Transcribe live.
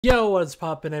Yo, what's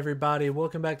poppin', everybody?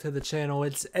 Welcome back to the channel.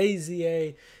 It's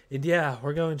AZA, and yeah,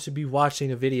 we're going to be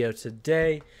watching a video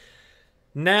today.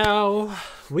 Now,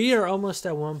 we are almost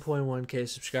at 1.1k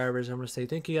subscribers. I'm going to say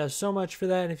thank you guys so much for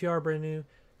that, and if you are brand new,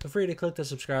 feel free to click the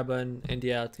subscribe button, and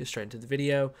yeah, let's get straight into the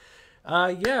video.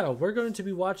 Yeah, we're going to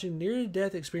be watching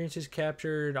near-death experiences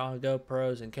captured on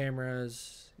GoPros and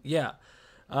cameras. Yeah,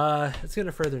 let's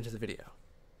get further into the video.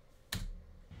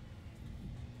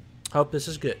 Hope this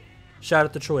is good. Shout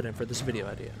out to Troyden for this video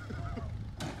idea.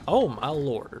 Oh my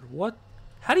lord. What?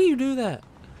 How do you do that?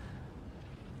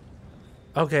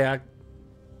 Okay,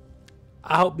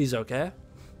 I hope he's okay.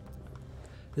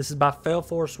 This is by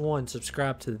Failforce1.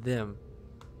 Subscribe to them.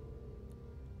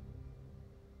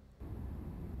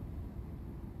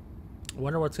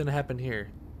 Wonder what's gonna happen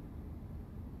here.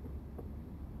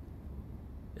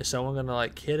 Is someone gonna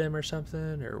like hit him or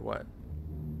something, or what?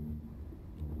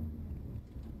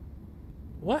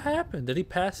 What happened? Did he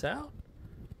pass out?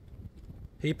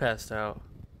 He passed out.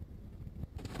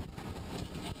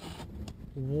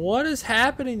 What is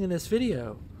happening in this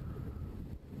video?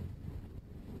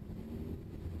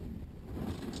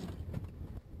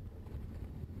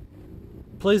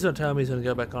 Please don't tell me he's gonna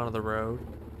go back onto the road.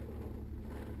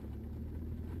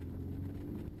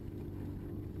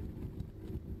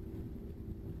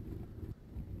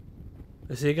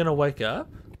 Is he gonna wake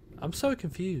up? I'm so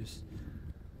confused.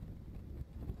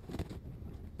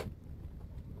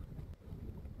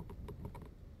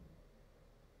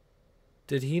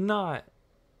 Did he not?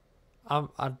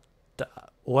 Well,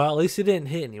 at least he didn't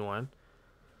hit anyone.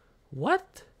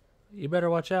 What? You better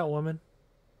watch out, woman.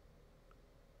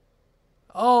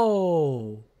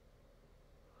 Oh.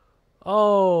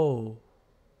 Oh.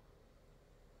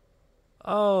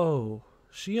 Oh.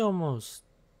 She almost...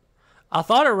 I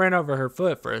thought it ran over her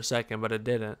foot for a second, but it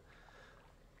didn't.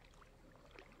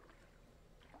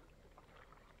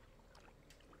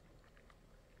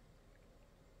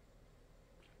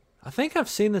 I think I've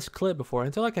seen this clip before.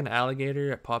 Isn't there like an alligator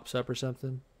that pops up or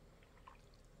something?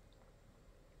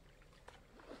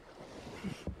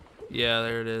 Yeah,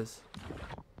 there it is.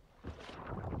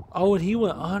 Oh, and he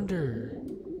went under.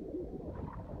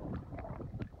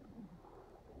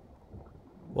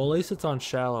 Well, at least it's on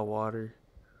shallow water.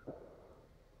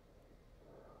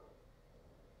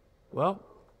 Well,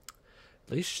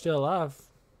 at least you're still alive.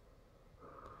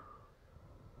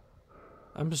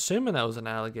 I'm assuming that was an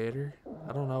alligator.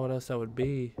 I don't know what else that would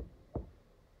be.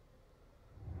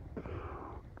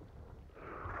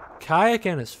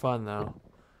 Kayaking is fun, though.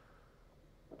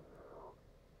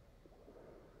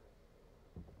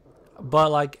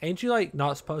 But, like, ain't you, like,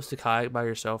 not supposed to kayak by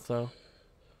yourself, though?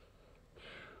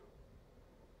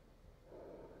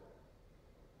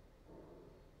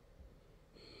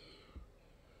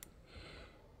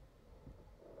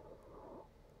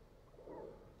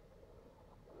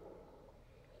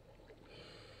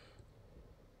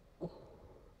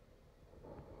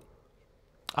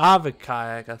 I have a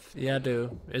kayak. Yeah, I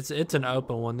do. It's an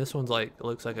open one. This one's like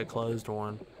looks like a closed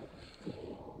one.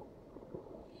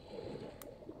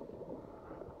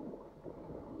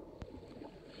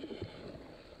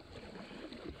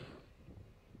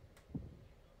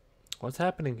 What's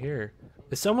happening here?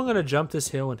 Is someone gonna jump this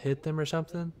hill and hit them or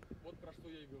something?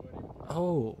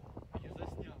 Oh,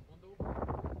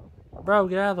 bro,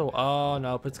 get out of the way. Oh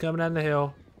nope, it's coming down the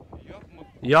hill.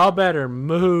 Y'all better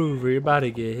move or you're about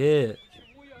to get hit.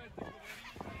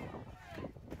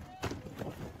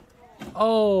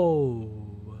 Oh.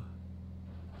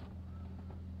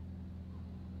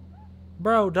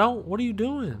 Bro, don't. What are you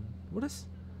doing? What is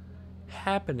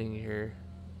happening here?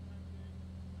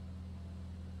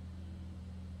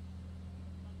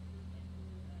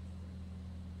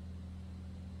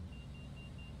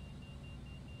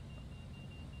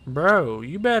 Bro,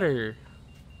 you better.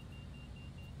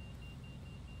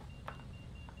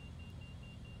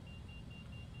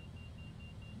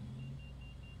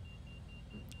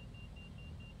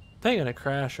 They ain't gonna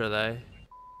crash, are they?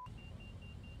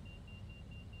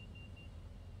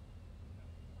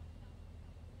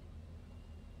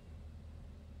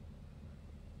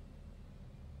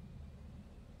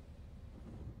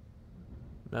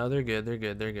 No, they're good. They're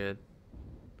good. They're good.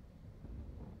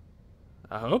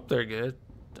 I hope they're good.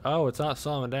 Oh, it's not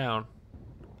slowing down.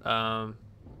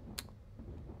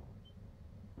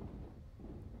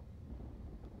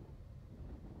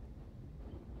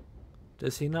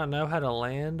 Does he not know how to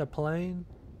land a plane?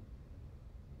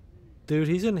 Dude,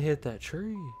 he's gonna hit that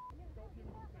tree.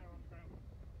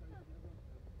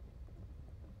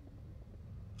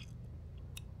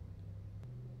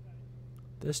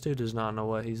 This dude does not know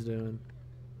what he's doing.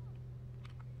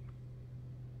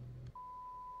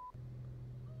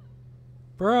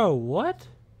 Bro, what?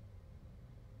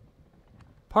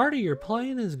 Part of your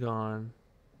plane is gone.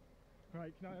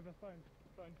 Right, can I have a phone?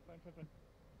 Phone.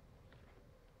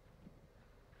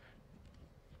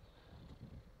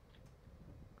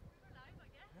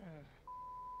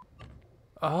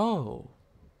 Oh.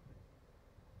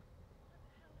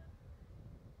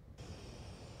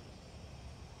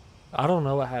 I don't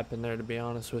know what happened there, to be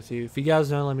honest with you. If you guys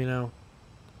know, let me know.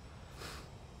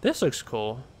 This looks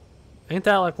cool. Ain't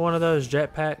that like one of those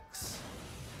jetpacks?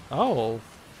 Oh.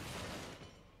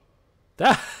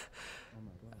 That...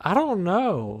 I don't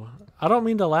know. I don't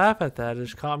mean to laugh at that. It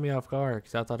just caught me off guard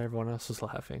because I thought everyone else was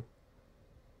laughing.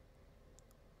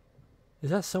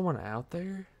 Is that someone out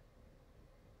there?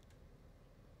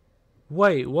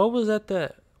 Wait, what was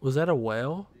that? Was that a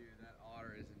whale? Dude, that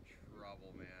otter is in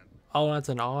trouble, man. Oh, that's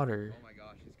an otter. Oh my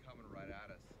gosh, he's coming right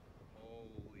at us.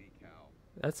 Holy cow.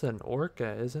 That's an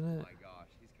orca, isn't Oh it? my gosh,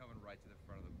 he's coming right to the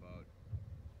front of the boat.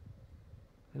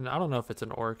 And I don't know if it's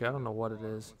an orca. I don't know what it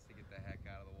is. Wants to get the heck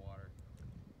out of the water.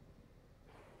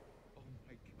 Oh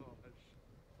my gosh.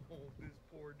 Oh, this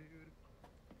poor dude.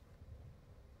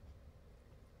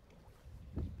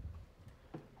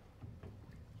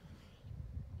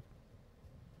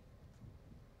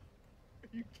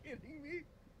 Are you kidding me?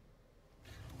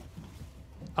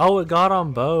 Oh, it got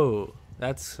on boat.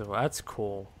 That's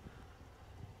cool.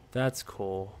 That's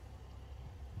cool.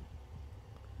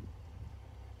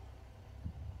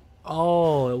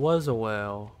 Oh, it was a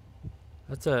whale.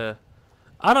 That's a...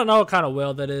 I don't know what kind of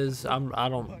whale that is. I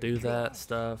don't do that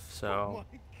stuff, so... Oh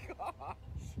my gosh.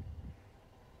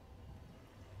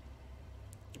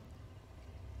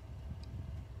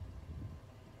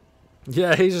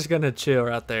 Yeah, he's just gonna chill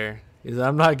right there. He's,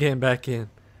 I'm not getting back in.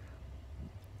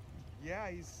 Yeah,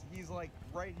 he's like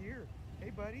right here. Hey,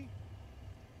 buddy.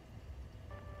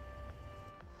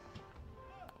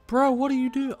 Bro, what do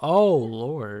you do? Oh,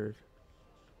 Lord.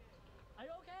 Are you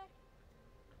okay?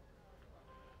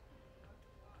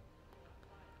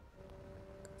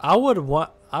 I would want...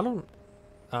 I don't...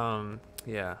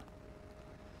 yeah.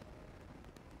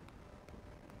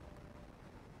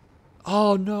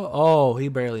 Oh, no. Oh, he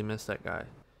barely missed that guy.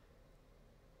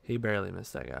 He barely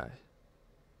missed that guy.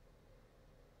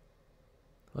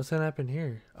 What's gonna happen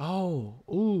here? Oh,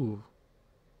 ooh.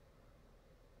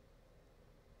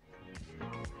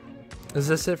 Is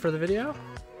this it for the video?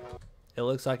 It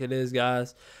looks like it is,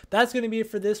 guys. That's going to be it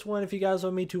for this one. If you guys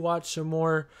want me to watch some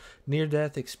more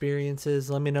near-death experiences,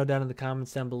 let me know down in the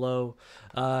comments down below.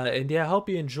 And yeah, I hope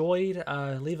you enjoyed.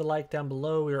 Leave a like down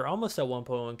below. We are almost at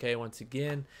 1.1K once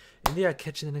again. And yeah,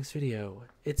 catch you in the next video.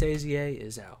 It's AZA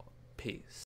is out. Peace.